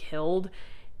had been killed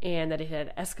and that it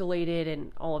had escalated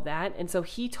and all of that. And so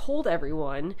he told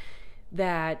everyone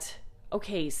that,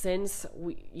 okay, since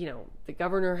the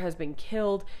governor has been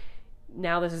killed,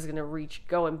 now this is going to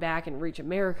going back and reach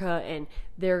America, and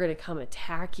they're going to come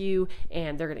attack you,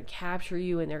 and they're going to capture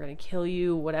you, and they're going to kill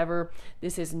you, whatever.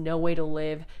 This is no way to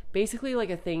live. Basically like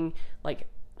a thing, like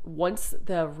once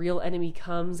the real enemy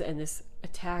comes and this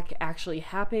attack actually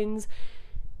happens,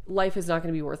 life is not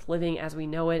going to be worth living as we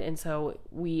know it, and so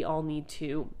we all need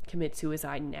to commit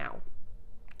suicide now.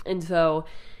 And so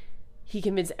he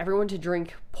convinced everyone to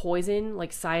drink poison,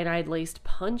 like cyanide-laced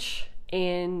punch,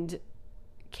 and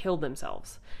killed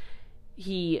themselves.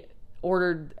 He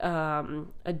ordered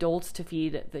adults to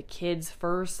feed the kids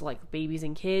first, like babies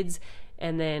and kids,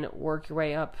 and then work your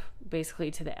way up basically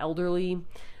to the elderly.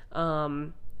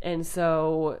 And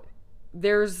so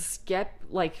there's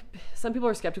some people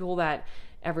are skeptical that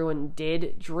everyone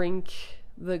did drink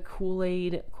the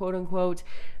Kool-Aid, quote unquote.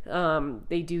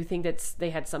 They do think that they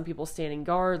had some people standing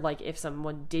guard, like if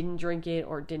someone didn't drink it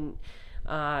or didn't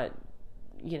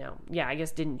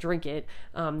didn't drink it,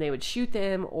 they would shoot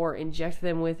them or inject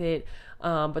them with it.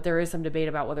 But there is some debate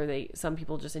about whether some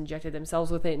people just injected themselves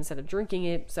with it instead of drinking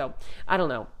it. So I don't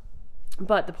know.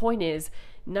 But the point is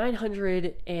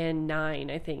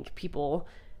 909, I think, people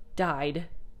died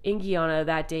in Guyana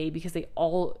that day because they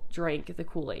all drank the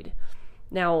Kool-Aid.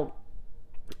 Now,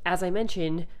 as I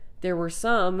mentioned, there were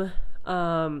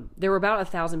about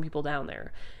 1,000 people down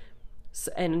there,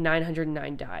 and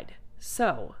 909 died.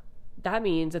 So that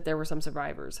means that there were some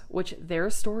survivors, which their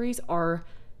stories are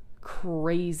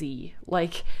crazy.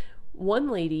 Like, one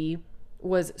lady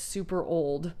was super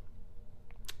old,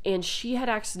 and she had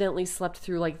accidentally slept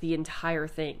through like the entire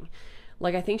thing.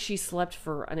 Like, I think she slept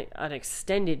for an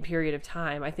extended period of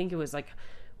time. I think it was like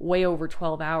way over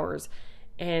 12 hours.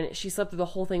 And she slept through the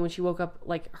whole thing. When she woke up,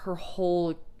 like, her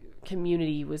whole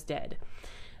community was dead.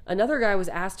 Another guy was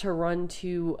asked to run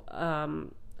to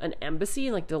an embassy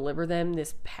and like deliver them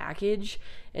this package.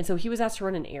 And so he was asked to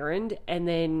run an errand, and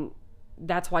then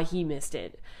that's why he missed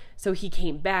it. So he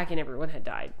came back and everyone had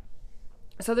died.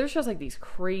 So there's just like these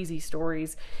crazy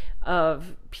stories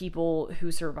of people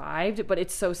who survived, but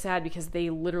it's so sad because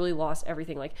they literally lost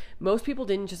everything. Like, most people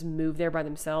didn't just move there by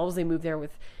themselves. They moved there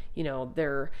with,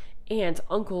 their aunts,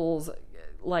 uncles,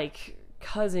 like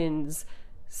cousins,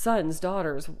 sons,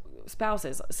 daughters,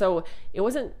 spouses. So it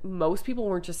wasn't, most people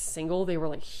weren't just single. They were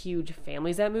like huge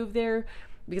families that moved there,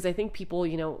 because I think people,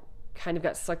 kind of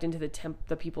got sucked into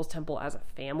the People's Temple as a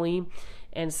family.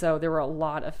 And so there were a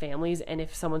lot of families, and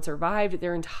if someone survived,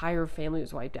 their entire family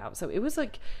was wiped out. So it was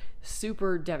like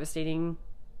super devastating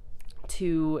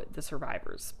to the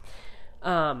survivors.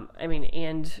 And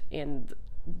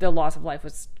the loss of life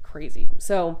was crazy.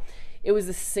 So it was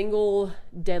the single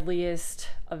deadliest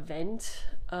event,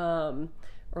 or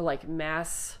like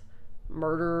mass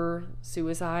murder,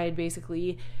 suicide,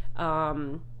 basically,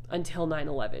 until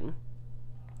 9/11.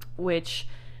 Which,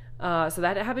 so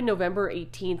that happened November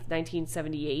 18th,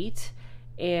 1978.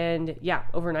 And yeah,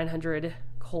 over 900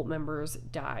 cult members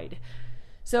died.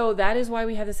 So that is why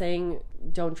we have the saying,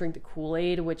 don't drink the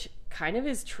Kool-Aid, which kind of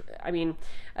is I don't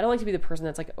like to be the person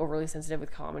that's like overly sensitive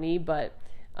with comedy, but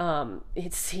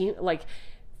it seemed like,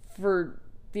 for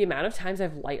the amount of times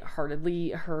I've lightheartedly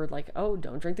heard like, oh,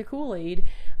 don't drink the Kool-Aid,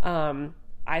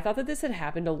 I thought that this had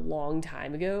happened a long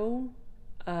time ago,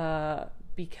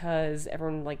 because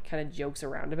everyone like kind of jokes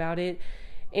around about it.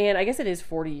 And I guess it is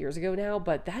 40 years ago now,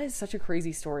 but that is such a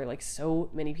crazy story. Like, so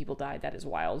many people died. That is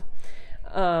wild.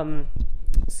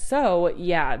 So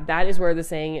yeah, that is where the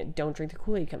saying, don't drink the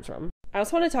Kool-Aid, comes from. I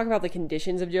also want to talk about the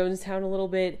conditions of Jonestown a little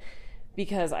bit,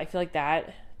 because I feel like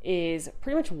that is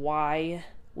pretty much why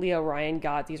Leah Ryan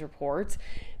got these reports.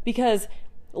 Because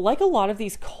like a lot of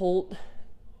these cult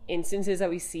instances that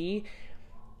we see,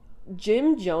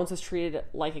 Jim Jones was treated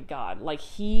like a god. Like,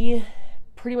 he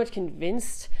pretty much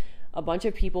convinced a bunch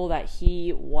of people that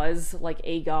he was like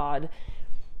a god,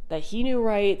 that he knew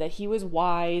right, that he was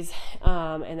wise,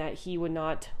 and that he would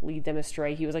not lead them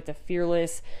astray. He was like the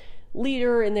fearless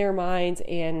leader in their minds,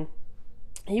 and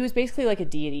he was basically like a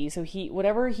deity. So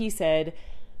whatever he said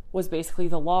was basically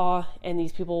the law, and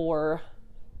these people were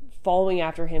following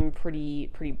after him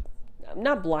pretty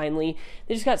not blindly.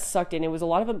 They just got sucked in. It was a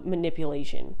lot of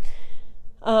manipulation.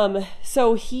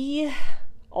 So he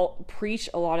preached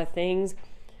a lot of things.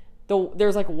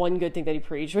 There's like one good thing that he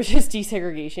preached, which is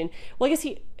desegregation. Well, I guess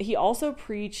he also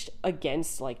preached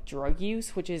against like drug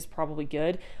use, which is probably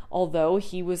good, although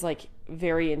he was like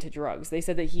very into drugs. They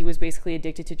said that he was basically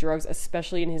addicted to drugs,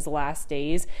 especially in his last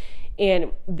days,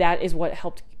 and that is what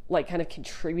helped like kind of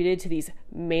contributed to these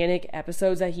manic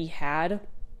episodes that he had,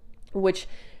 which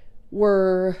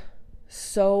were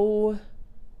so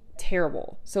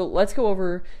terrible. So let's go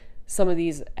over some of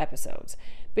these episodes.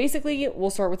 Basically, we'll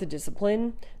start with the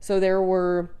discipline. So there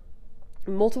were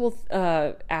multiple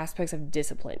aspects of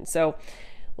discipline. So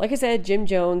like I said, Jim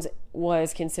Jones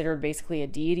was considered basically a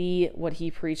deity. What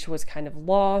he preached was kind of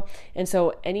law. And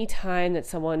so anytime that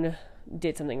someone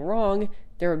did something wrong,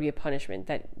 there would be a punishment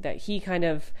that he kind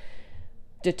of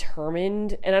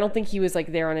determined. And I don't think he was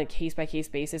like there on a case-by-case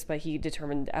basis, but he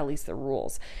determined at least the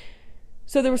rules.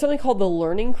 So there was something called the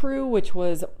learning crew, which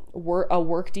was a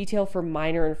work detail for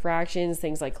minor infractions,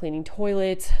 things like cleaning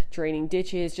toilets, draining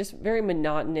ditches, just very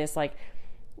monotonous, like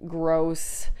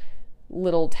gross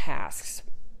little tasks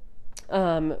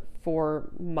for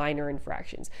minor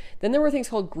infractions. Then there were things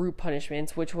called group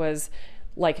punishments, which was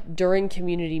like during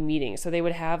community meetings. So they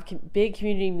would have big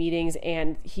community meetings,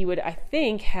 and he would, I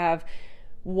think, have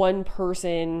one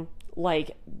person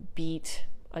like beat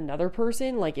another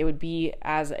person. Like it would be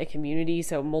as a community,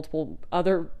 so multiple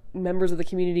other members of the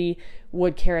community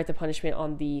would carry out the punishment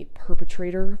on the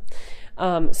perpetrator.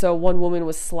 So one woman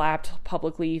was slapped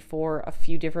publicly for a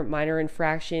few different minor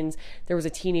infractions. There was a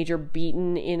teenager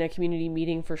beaten in a community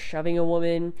meeting for shoving a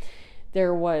woman.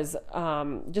 There was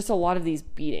just a lot of these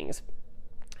beatings.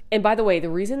 And by the way, the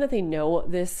reason that they know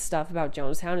this stuff about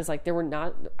Jonestown is like there were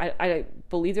not, I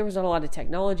believe there was not a lot of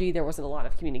technology. There wasn't a lot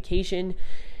of communication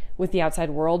with the outside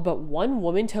world, but one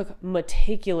woman took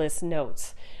meticulous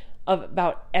notes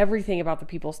about everything about the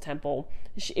People's Temple.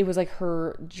 It was like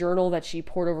her journal that she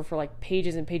poured over for like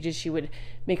pages and pages. She would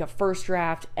make a first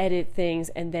draft, edit things,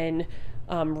 and then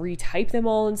retype them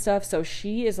all and stuff. So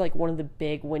she is like one of the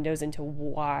big windows into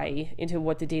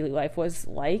what the daily life was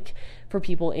like for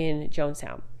people in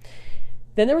Jonestown.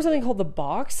 Then there was something called the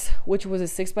box, which was a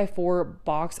 6x4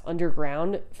 box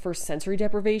underground for sensory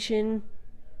deprivation.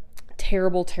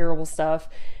 Terrible, terrible stuff.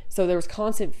 So there was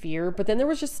constant fear, but then there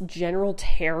was just general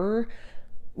terror.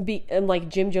 And like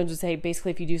Jim Jones would say,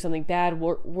 basically, if you do something bad,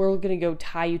 we're going to go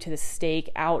tie you to the stake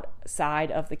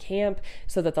outside of the camp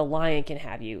so that the lion can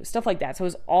have you. Stuff like that. So it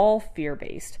was all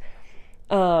fear-based.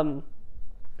 And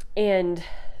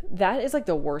that is like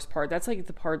the worst part. That's like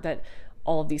the part that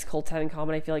all of these cults have in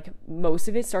common. I feel like most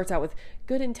of it starts out with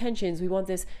good intentions. We want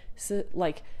this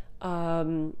like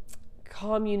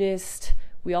communist,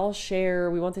 we all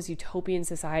share, we want this utopian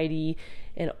society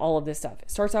and all of this stuff. It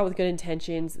starts out with good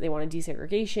intentions. They want a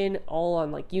desegregation, all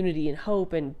on like unity and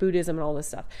hope and Buddhism and all this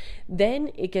stuff.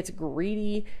 Then it gets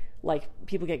greedy. Like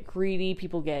people get greedy,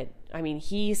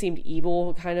 he seemed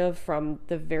evil kind of from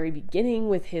the very beginning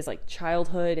with his like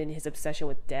childhood and his obsession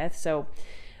with death. So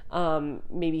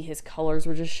maybe his colors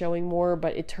were just showing more,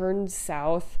 but it turned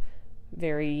south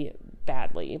very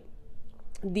badly.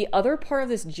 The other part of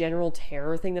this general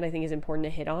terror thing that I think is important to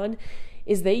hit on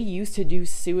is they used to do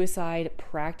suicide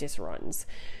practice runs.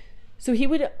 So he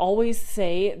would always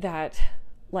say that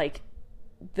like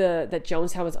that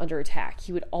Jonestown was under attack.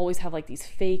 He would always have like these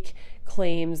fake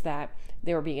claims that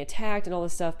they were being attacked and all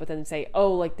this stuff, but then say,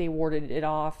 oh, like they warded it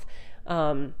off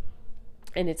and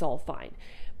it's all fine.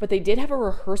 But they did have a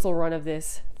rehearsal run of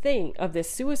this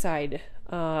suicide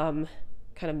kind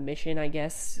of mission, I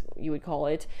guess you would call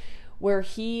it, where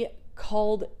he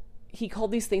called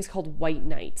these things called white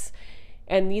nights.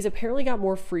 And these apparently got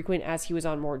more frequent as he was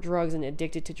on more drugs and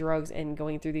addicted to drugs and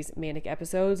going through these manic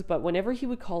episodes. But whenever he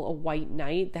would call a white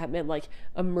night, that meant like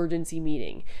emergency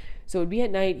meeting. So it would be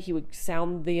at night, he would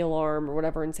sound the alarm or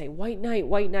whatever and say, white night,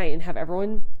 and have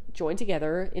everyone join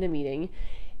together in a meeting.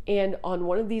 And on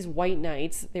one of these white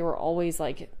nights, they were always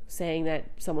like saying that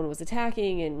someone was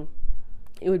attacking, and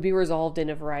it would be resolved in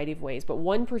a variety of ways. But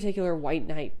one particular white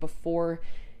night before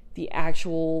the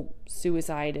actual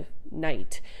suicide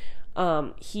night,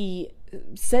 he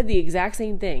said the exact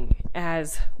same thing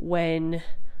as when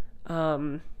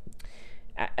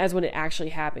it actually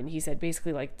happened. He said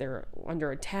basically like they're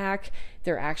under attack,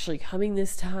 they're actually coming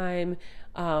this time,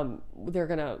 they're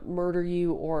gonna murder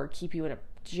you or keep you in a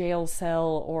jail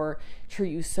cell or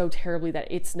treat you so terribly that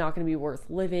it's not going to be worth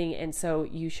living, and so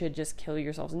you should just kill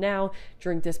yourselves now,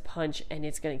 drink this punch, and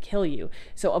it's going to kill you.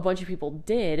 So a bunch of people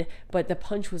did, but the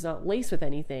punch was not laced with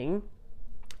anything,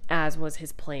 as was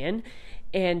his plan,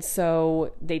 and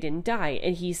so they didn't die.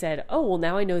 And he said, oh, well,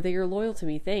 now I know that you're loyal to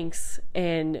me, thanks,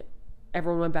 and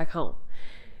everyone went back home.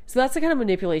 So that's the kind of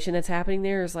manipulation that's happening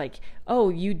there, is like, oh,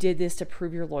 you did this to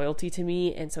prove your loyalty to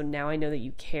me, and so now I know that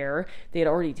you care. They had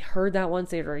already heard that once,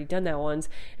 they had already done that once,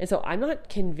 and so I'm not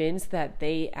convinced that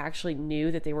they actually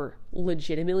knew that they were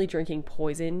legitimately drinking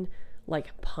poison,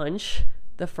 like punch,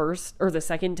 the first or the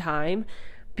second time,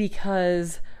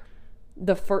 because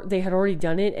they had already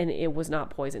done it and it was not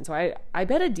poison. So I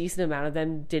bet a decent amount of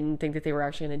them didn't think that they were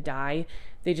actually going to die.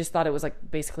 They just thought it was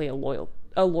like basically a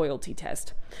loyalty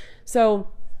test. So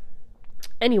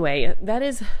anyway, that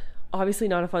is obviously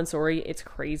not a fun story. It's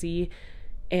crazy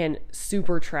and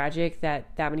super tragic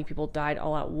that many people died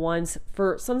all at once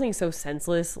for something so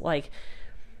senseless. Like,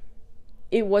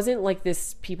 it wasn't like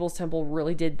this People's Temple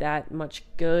really did that much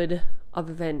good,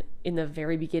 other than in the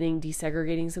very beginning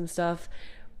desegregating some stuff.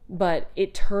 But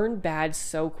it turned bad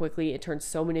so quickly. It turned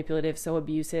so manipulative, so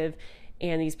abusive,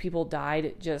 and these people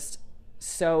died just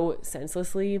so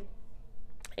senselessly.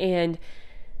 And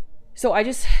so I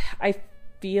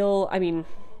feel, I mean,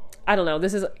 I don't know,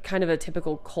 this is kind of a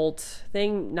typical cult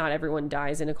thing. Not everyone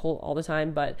dies in a cult all the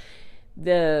time, but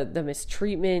the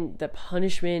mistreatment, the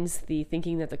punishments, the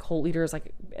thinking that the cult leader is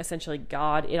like essentially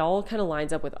God, it all kind of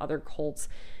lines up with other cult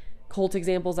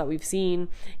examples that we've seen.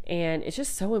 And it's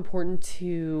just so important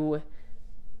to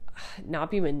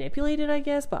not be manipulated, I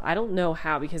guess, but I don't know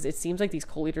how, because it seems like these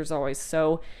cult leaders are always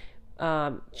so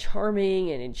charming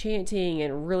and enchanting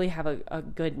and really have a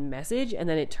good message, and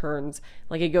then it turns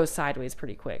like it goes sideways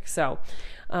pretty quick. So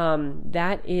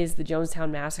that is the Jonestown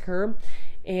massacre,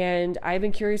 and I've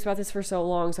been curious about this for so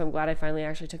long, so I'm glad I finally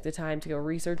actually took the time to go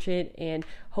research it. And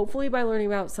hopefully by learning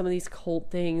about some of these cult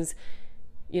things,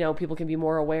 you know, people can be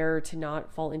more aware to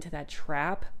not fall into that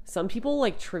trap. Some people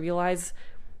like trivialize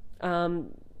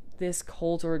this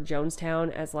cult or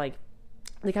Jonestown as like,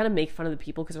 they kind of make fun of the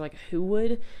people because they're like, who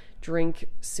would drink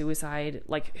suicide?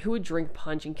 Like, who would drink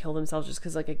punch and kill themselves just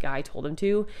because like a guy told them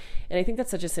to? And I think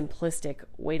that's such a simplistic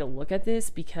way to look at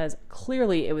this, because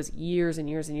clearly it was years and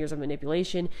years and years of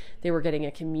manipulation. They were getting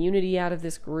a community out of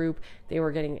this group. They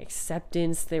were getting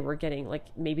acceptance. They were getting, like,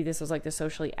 maybe this was like the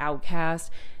socially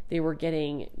outcast. They were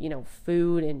getting, you know,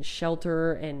 food and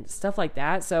shelter and stuff like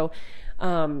that. So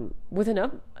with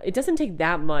enough, it doesn't take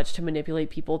that much to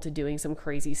manipulate people to doing some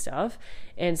crazy stuff.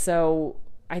 And so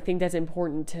I think that's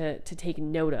important to take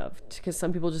note of, because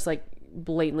some people just like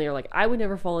blatantly are like, I would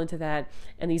never fall into that,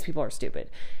 and these people are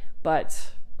stupid.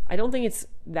 But I don't think it's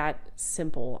that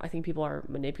simple. I think people are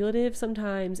manipulative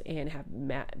sometimes and have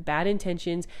bad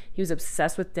intentions. He was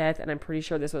obsessed with death, and I'm pretty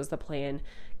sure this was the plan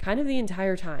kind of the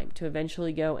entire time, to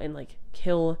eventually go and like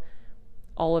kill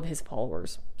all of his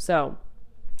followers. So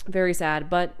very sad,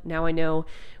 but now I know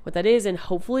what that is, and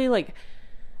hopefully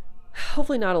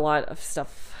not a lot of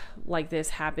stuff like this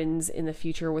happens in the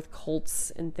future with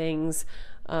cults and things.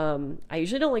 I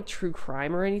usually don't like true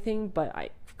crime or anything,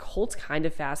 but cults kind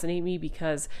of fascinate me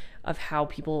because of how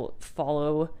people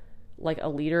follow like a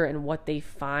leader and what they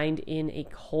find in a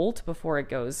cult before it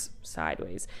goes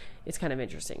sideways. It's kind of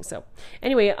interesting. So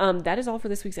anyway, that is all for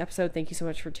this week's episode. Thank you so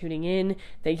much for tuning in.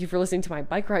 Thank you for listening to my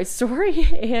bike ride story.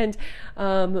 And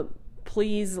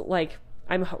please, like,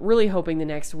 I'm really hoping the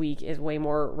next week is way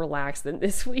more relaxed than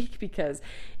this week, because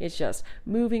it's just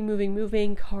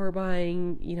moving, car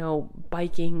buying, you know,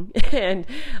 biking, and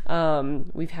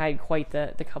we've had quite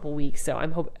the couple weeks. So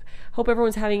I'm hope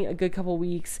everyone's having a good couple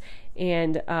weeks,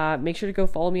 and make sure to go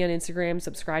follow me on Instagram,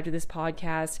 subscribe to this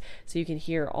podcast so you can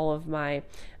hear all of my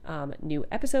new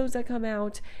episodes that come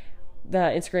out. The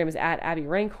Instagram is at Abby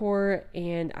Rancor,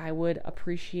 and I would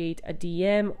appreciate a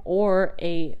DM or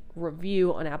a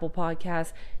review on Apple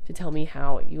Podcasts to tell me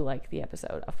how you like the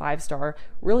episode. A 5-star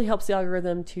really helps the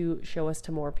algorithm to show us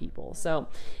to more people. So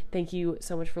thank you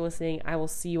so much for listening. I will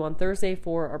see you on Thursday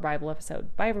for our Bible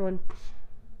episode. Bye, everyone.